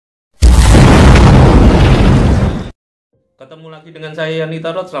Ketemu lagi dengan saya Yani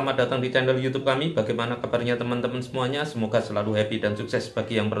Tarot. Selamat datang di channel YouTube kami. Bagaimana kabarnya teman-teman semuanya? Semoga selalu happy dan sukses.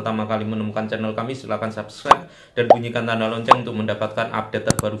 Bagi yang pertama kali menemukan channel kami, silakan subscribe dan bunyikan tanda lonceng untuk mendapatkan update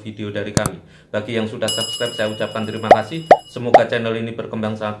terbaru video dari kami. Bagi yang sudah subscribe, saya ucapkan terima kasih. Semoga channel ini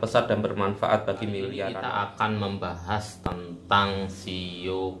berkembang sangat pesat dan bermanfaat bagi miliaran. Kita akan membahas tentang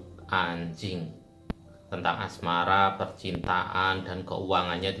SHIO anjing, tentang asmara, percintaan, dan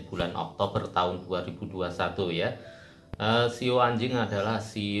keuangannya di bulan Oktober tahun 2021 ya. SHIO anjing adalah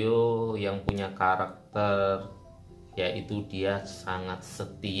SHIO yang punya karakter, yaitu dia sangat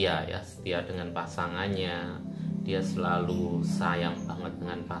setia ya, setia dengan pasangannya. Dia selalu sayang banget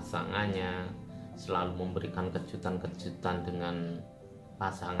dengan pasangannya, selalu memberikan kejutan-kejutan dengan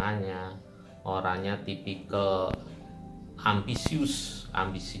pasangannya. Orangnya tipikal ambisius,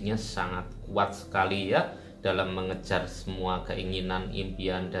 ambisinya sangat kuat sekali ya dalam mengejar semua keinginan,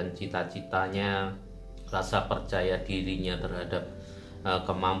 impian, dan cita-citanya. Rasa percaya dirinya terhadap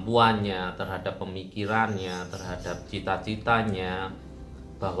kemampuannya, terhadap pemikirannya, terhadap cita-citanya,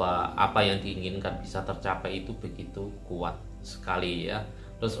 bahwa apa yang diinginkan bisa tercapai itu begitu kuat sekali ya.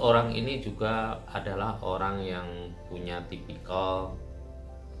 Terus orang ini juga adalah orang yang punya tipikal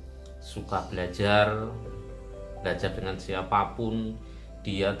suka belajar dengan siapapun.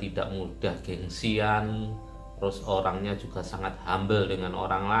 Dia tidak mudah gengsian. Terus orangnya juga sangat humble dengan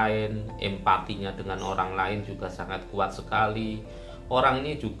orang lain, empatinya dengan orang lain juga sangat kuat sekali. Orang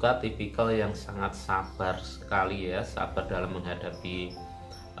ini juga tipikal yang sangat sabar sekali ya, sabar dalam menghadapi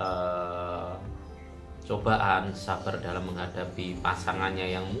cobaan, sabar dalam menghadapi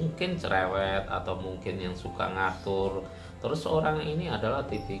pasangannya yang mungkin cerewet atau mungkin yang suka ngatur. Terus orang ini adalah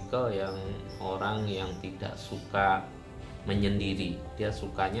tipikal yang orang yang tidak suka menyendiri. Dia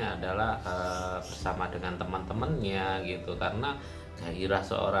sukanya adalah bersama dengan teman-temannya gitu, karena gairah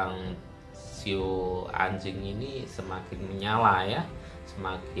seorang SHIO anjing ini semakin menyala ya,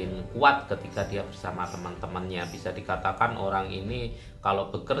 semakin kuat ketika dia bersama teman-temannya. Bisa dikatakan orang ini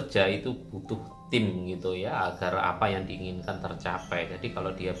kalau bekerja itu butuh tim gitu ya, agar apa yang diinginkan tercapai. Jadi kalau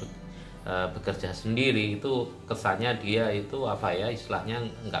dia bekerja sendiri itu kesannya dia itu apa ya, istilahnya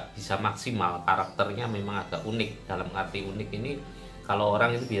nggak bisa maksimal. Karakternya memang agak unik. Dalam arti unik ini, kalau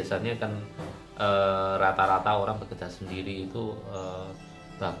orang itu biasanya kan rata-rata orang bekerja sendiri itu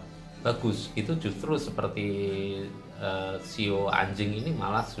bagus. Itu justru seperti SHIO anjing ini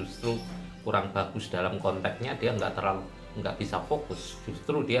malah justru kurang bagus dalam konteksnya. Dia nggak bisa fokus.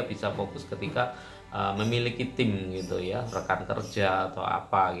 Justru dia bisa fokus ketika memiliki tim gitu ya, rekan kerja atau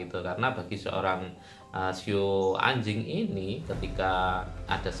apa gitu. Karena bagi seorang SHIO anjing ini, ketika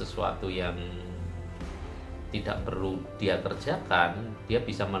ada sesuatu yang tidak perlu dia kerjakan, dia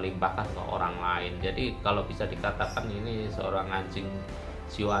bisa melimpahkan ke orang lain. Jadi kalau bisa dikatakan ini seorang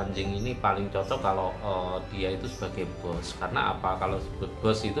SHIO anjing ini paling cocok kalau dia itu sebagai bos. Karena apa? Kalau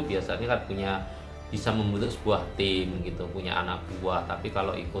bos itu biasanya kan bisa membentuk sebuah tim gitu, punya anak buah. Tapi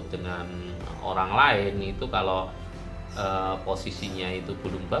kalau ikut dengan orang lain itu, kalau posisinya itu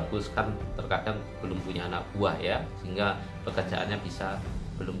belum bagus kan, terkadang belum punya anak buah ya, sehingga pekerjaannya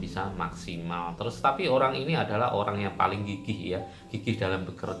belum bisa maksimal. Terus tapi orang ini adalah orang yang paling gigih ya, gigih dalam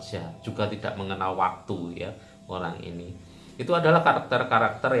bekerja, juga tidak mengenal waktu ya. Orang ini itu adalah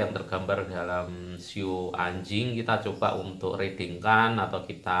karakter-karakter yang tergambar dalam SHIO anjing. Kita coba untuk readingkan atau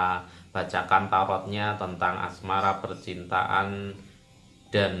kita bacakan tarotnya tentang asmara, percintaan,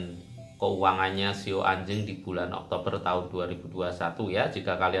 dan keuangannya SHIO anjing di bulan Oktober tahun 2021 ya.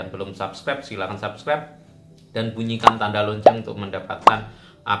 Jika kalian belum subscribe, silakan subscribe dan bunyikan tanda lonceng untuk mendapatkan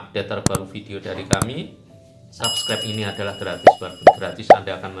update terbaru video dari kami. Subscribe ini adalah gratis. Gratis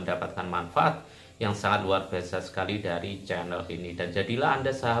Anda akan mendapatkan manfaat yang sangat luar biasa sekali dari channel ini. Dan jadilah Anda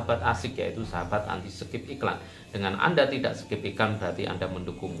sahabat asik, yaitu sahabat anti skip iklan. Dengan Anda tidak skip iklan, berarti Anda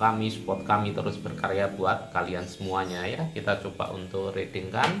mendukung kami, support kami terus berkarya buat kalian semuanya ya. Kita coba untuk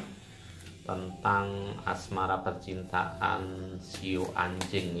readingkan tentang asmara, percintaan SHIO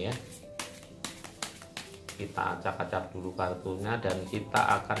anjing ya. Kita acak-acak dulu kartunya, dan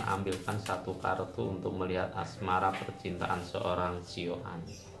kita akan ambilkan satu kartu untuk melihat asmara, percintaan seorang SHIO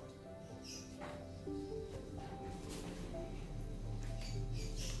anjing.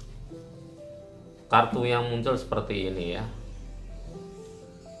 Kartu yang muncul seperti ini ya.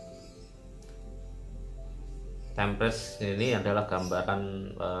 Tempest ini adalah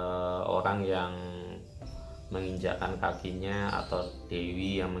gambaran orang yang menginjakkan kakinya, atau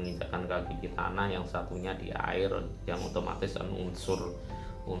dewi yang menginjakkan kaki di tanah, yang satunya di air, yang otomatis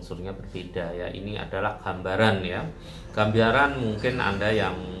unsurnya berbeda ya. Ini adalah gambaran ya. Gambaran mungkin Anda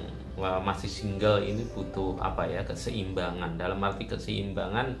yang masih single ini butuh apa ya, keseimbangan. Dalam arti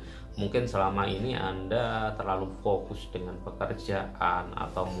keseimbangan, mungkin selama ini Anda terlalu fokus dengan pekerjaan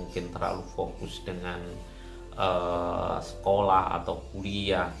atau mungkin terlalu fokus dengan sekolah atau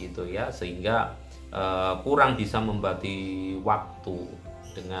kuliah gitu ya, sehingga kurang bisa membagi waktu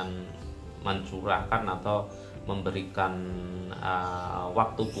dengan mencurahkan atau memberikan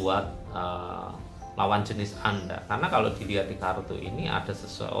waktu buat lawan jenis Anda. Karena kalau dilihat di kartu ini ada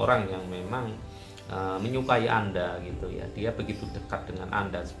seseorang yang memang menyukai Anda gitu ya, dia begitu dekat dengan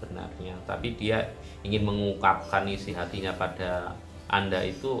Anda sebenarnya, tapi dia ingin mengungkapkan isi hatinya pada Anda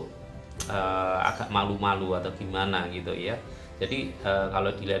itu agak malu-malu atau gimana gitu ya. Jadi kalau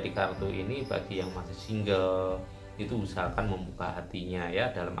dilihat di kartu ini, bagi yang masih single itu usahakan membuka hatinya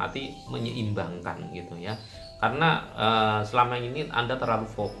ya, dalam arti menyeimbangkan gitu ya. Karena selama ini Anda terlalu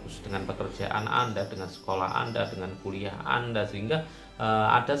fokus dengan pekerjaan Anda, dengan sekolah Anda, dengan kuliah Anda, sehingga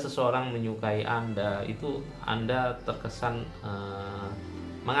ada seseorang menyukai Anda, itu Anda terkesan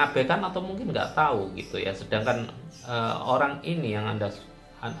mengabaikan atau mungkin nggak tahu gitu ya. Sedangkan orang ini yang Anda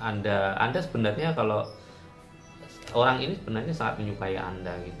sebenarnya, kalau orang ini sebenarnya sangat menyukai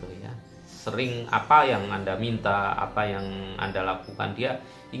Anda gitu ya. Sering apa yang Anda minta, apa yang Anda lakukan, dia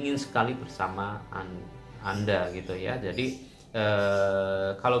ingin sekali bersama Anda gitu ya. Jadi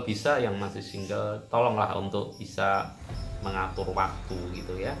kalau bisa yang masih single, tolonglah untuk bisa mengatur waktu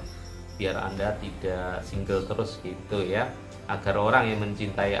gitu ya, biar Anda tidak single terus gitu ya, agar orang yang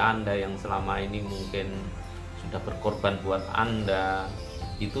mencintai Anda, yang selama ini mungkin sudah berkorban buat Anda,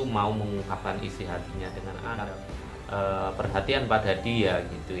 itu mau mengungkapkan isi hatinya dengan Anda. Perhatian pada dia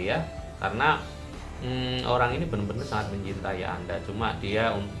gitu ya, karena orang ini benar-benar sangat mencintai Anda, cuma dia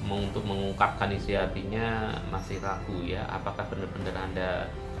untuk mengungkapkan isi hatinya masih ragu ya, apakah benar-benar Anda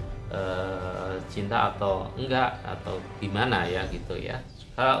cinta atau enggak, atau gimana ya gitu ya.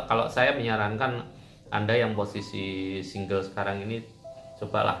 Kalau saya menyarankan Anda yang posisi single sekarang ini,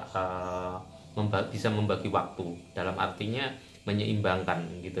 cobalah bisa membagi waktu, dalam artinya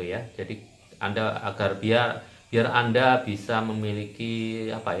menyeimbangkan gitu ya. Jadi Anda agar biar Anda bisa memiliki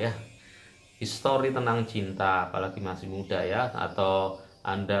apa ya, histori tentang cinta, apalagi masih muda ya, atau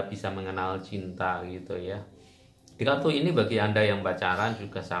Anda bisa mengenal cinta gitu ya. Di kartu ini bagi Anda yang pacaran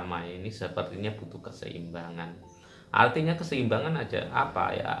juga sama, ini sepertinya butuh keseimbangan. Artinya keseimbangan aja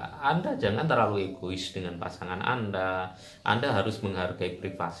apa ya, Anda jangan terlalu egois dengan pasangan Anda. Anda harus menghargai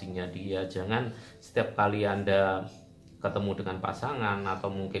privasinya dia. Jangan setiap kali Anda ketemu dengan pasangan, atau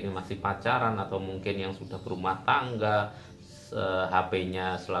mungkin yang masih pacaran, atau mungkin yang sudah berumah tangga,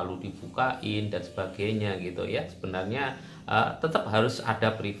 HP-nya selalu dibukain dan sebagainya gitu ya. Sebenarnya tetap harus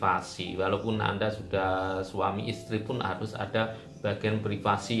ada privasi, walaupun Anda sudah suami istri pun harus ada bagian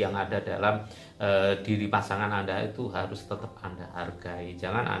privasi yang ada dalam diri pasangan Anda, itu harus tetap Anda hargai.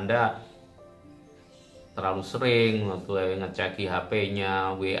 Jangan Anda terlalu sering untuk ngeceki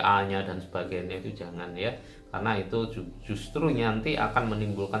HP-nya, WA-nya dan sebagainya, itu jangan ya, karena itu justru nanti akan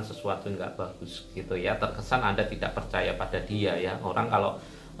menimbulkan sesuatu yang nggak bagus gitu ya. Terkesan Anda tidak percaya pada dia ya. Orang kalau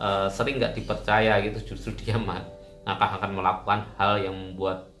sering nggak dipercaya gitu, justru dia akan melakukan hal yang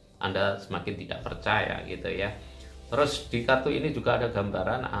membuat Anda semakin tidak percaya gitu ya. Terus di kartu ini juga ada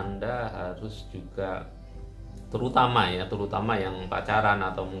gambaran Anda harus juga, terutama yang pacaran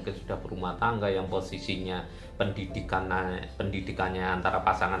atau mungkin sudah berumah tangga, yang posisinya pendidikannya antara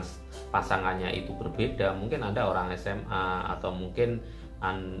pasangannya itu berbeda. Mungkin Anda orang SMA, atau mungkin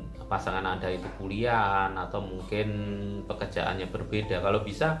pasangan Anda itu kuliah, atau mungkin pekerjaannya berbeda. Kalau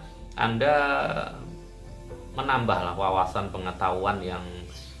bisa Anda menambahlah wawasan pengetahuan yang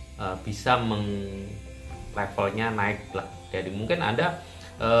bisa levelnya naik lah. Jadi mungkin Anda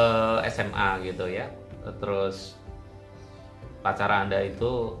SMA gitu ya, terus pacar Anda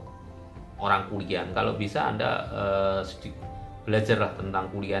itu orang kuliah. Kalau bisa Anda belajarlah tentang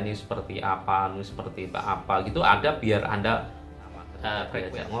kuliah ini seperti apa gitu, ada biar Anda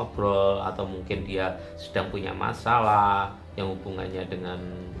diajak ngobrol, atau mungkin dia sedang punya masalah yang hubungannya dengan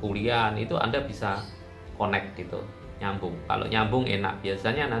kuliah, itu Anda bisa connect gitu, nyambung. Kalau nyambung enak,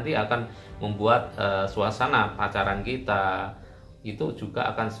 biasanya nanti akan membuat suasana pacaran kita itu juga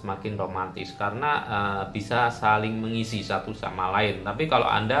akan semakin romantis, karena bisa saling mengisi satu sama lain. Tapi kalau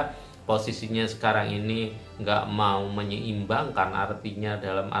Anda posisinya sekarang ini nggak mau menyeimbangkan, artinya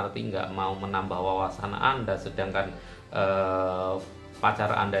dalam arti nggak mau menambah wawasan Anda, sedangkan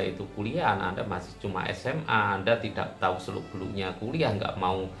pacar Anda itu kuliah, Anda masih cuma SMA, Anda tidak tahu seluk-beluknya kuliah, nggak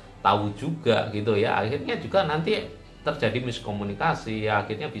mau tahu juga gitu ya, akhirnya juga nanti terjadi miskomunikasi,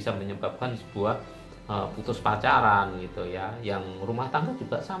 akhirnya bisa menyebabkan sebuah putus pacaran gitu ya. Yang rumah tangga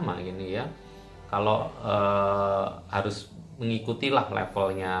juga sama gini ya, kalau harus mengikutilah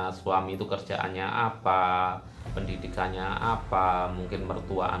levelnya suami itu kerjaannya apa, pendidikannya apa, mungkin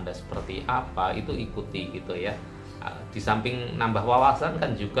mertua Anda seperti apa, itu ikuti gitu ya. Di samping nambah wawasan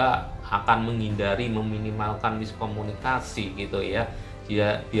kan juga akan menghindari, meminimalkan miskomunikasi gitu ya.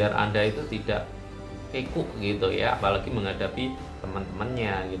 Biar Anda itu tidak kekuk gitu ya, apalagi menghadapi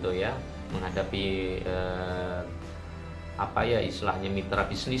teman-temannya gitu ya, menghadapi apa ya istilahnya mitra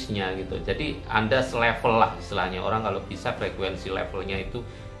bisnisnya gitu. Jadi Anda selevel lah istilahnya, orang kalau bisa frekuensi levelnya itu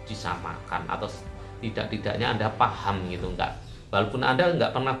disamakan, atau tidak-tidaknya Anda paham gitu. Enggak, walaupun Anda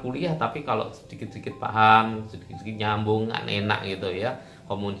nggak pernah kuliah, tapi kalau sedikit-sedikit paham, sedikit-sedikit nyambung, kan enak gitu ya.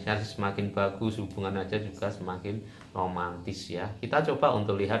 Komunikasi semakin bagus, hubungan aja juga semakin romantis ya. Kita coba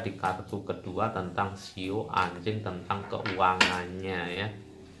untuk lihat di kartu kedua tentang SHIO anjing, tentang keuangannya ya.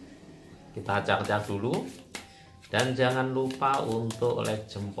 Kita acak-acak dulu. Dan jangan lupa untuk like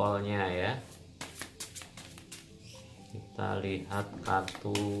jempolnya ya. Kita lihat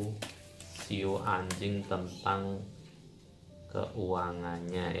kartu SHIO anjing tentang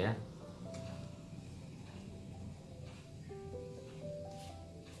keuangannya ya.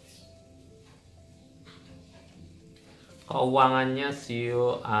 Keuangannya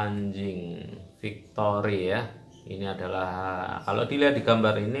SHIO anjing Victory ya. Ini adalah, kalau dilihat di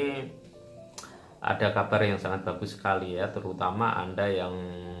gambar ini, ada kabar yang sangat bagus sekali ya, terutama Anda yang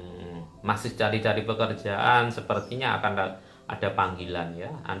masih cari-cari pekerjaan, sepertinya akan ada panggilan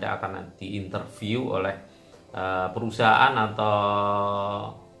ya. Anda akan diinterview oleh perusahaan atau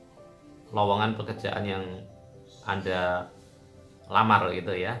lowongan pekerjaan yang Anda lamar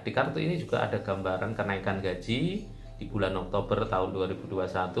gitu ya. Di kartu ini juga ada gambaran kenaikan gaji di bulan Oktober tahun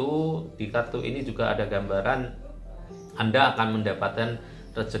 2021. Di kartu ini juga ada gambaran Anda akan mendapatkan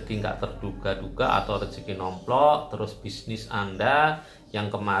rezeki nggak terduga-duga atau rezeki nomplok. Terus bisnis Anda yang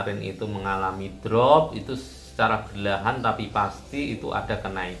kemarin itu mengalami drop, itu secara perlahan tapi pasti itu ada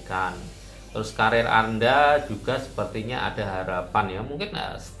kenaikan. Terus karir Anda juga sepertinya ada harapan ya. Mungkin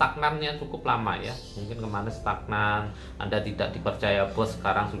stagnannya cukup lama ya. Mungkin kemarin stagnan, Anda tidak dipercaya bos,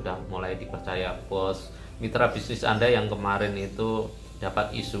 sekarang sudah mulai dipercaya bos. Mitra bisnis Anda yang kemarin itu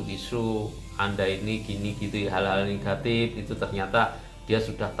dapat isu-isu Anda ini gini gitu, hal-hal negatif, itu ternyata dia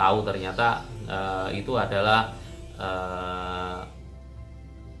sudah tahu ternyata itu adalah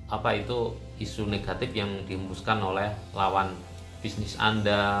apa itu isu negatif yang dihembuskan oleh lawan bisnis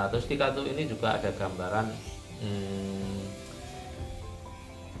Anda. Terus di kartu ini juga ada gambaran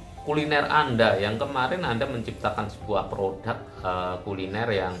kuliner Anda yang kemarin Anda menciptakan sebuah produk kuliner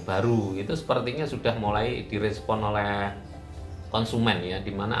yang baru, itu sepertinya sudah mulai direspon oleh konsumen ya,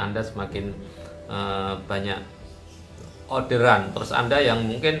 dimana Anda semakin banyak orderan. Terus Anda yang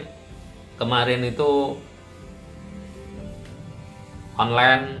mungkin kemarin itu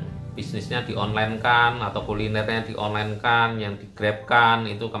online, bisnisnya di online kan, atau kulinernya di online kan, yang di grab kan,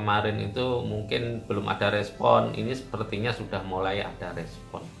 itu kemarin itu mungkin belum ada respon, ini sepertinya sudah mulai ada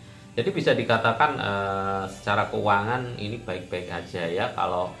respon. Jadi bisa dikatakan secara keuangan ini baik-baik aja ya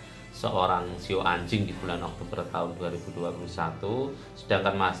kalau seorang SHIO anjing di bulan Oktober tahun 2021.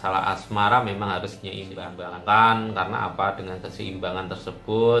 Sedangkan masalah asmara memang harus menyeimbangkan, karena apa, dengan keseimbangan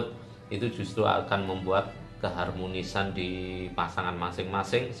tersebut itu justru akan membuat keharmonisan di pasangan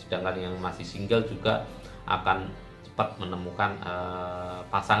masing-masing. Sedangkan yang masih single juga akan cepat menemukan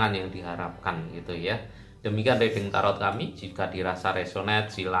pasangan yang diharapkan gitu ya. Demikian reading tarot kami. Jika dirasa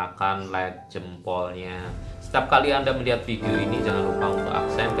resonate, silakan like jempolnya. Setiap kali Anda melihat video ini, jangan lupa untuk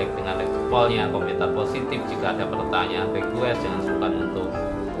absen, like dengan like jempolnya, komentar positif. Jika ada pertanyaan, request, jangan sungkan untuk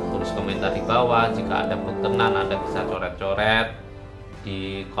tulis komentar di bawah. Jika ada berkenan, Anda bisa coret-coret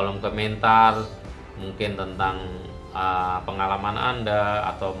di kolom komentar, mungkin tentang pengalaman Anda,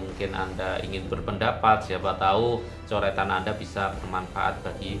 atau mungkin Anda ingin berpendapat. Siapa tahu coretan Anda bisa bermanfaat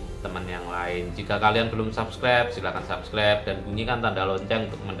bagi teman yang lain. Jika kalian belum subscribe, silakan subscribe dan bunyikan tanda lonceng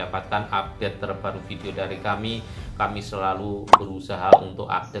untuk mendapatkan update terbaru video dari kami. Kami selalu berusaha untuk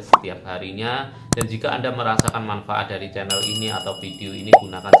update setiap harinya. Dan jika Anda merasakan manfaat dari channel ini atau video ini,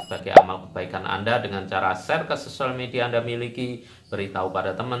 gunakan sebagai amal kebaikan Anda dengan cara share ke sosial media Anda miliki, beritahu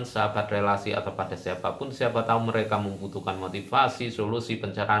pada teman, sahabat, relasi, atau pada siapapun. Siapa tahu mereka membutuhkan motivasi, solusi,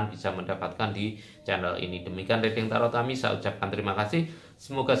 pencerahan bisa mendapatkan di channel ini. Demikian reading tarot kami. Saya ucapkan terima kasih.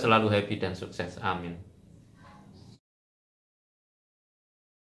 Semoga selalu happy dan sukses. Amin.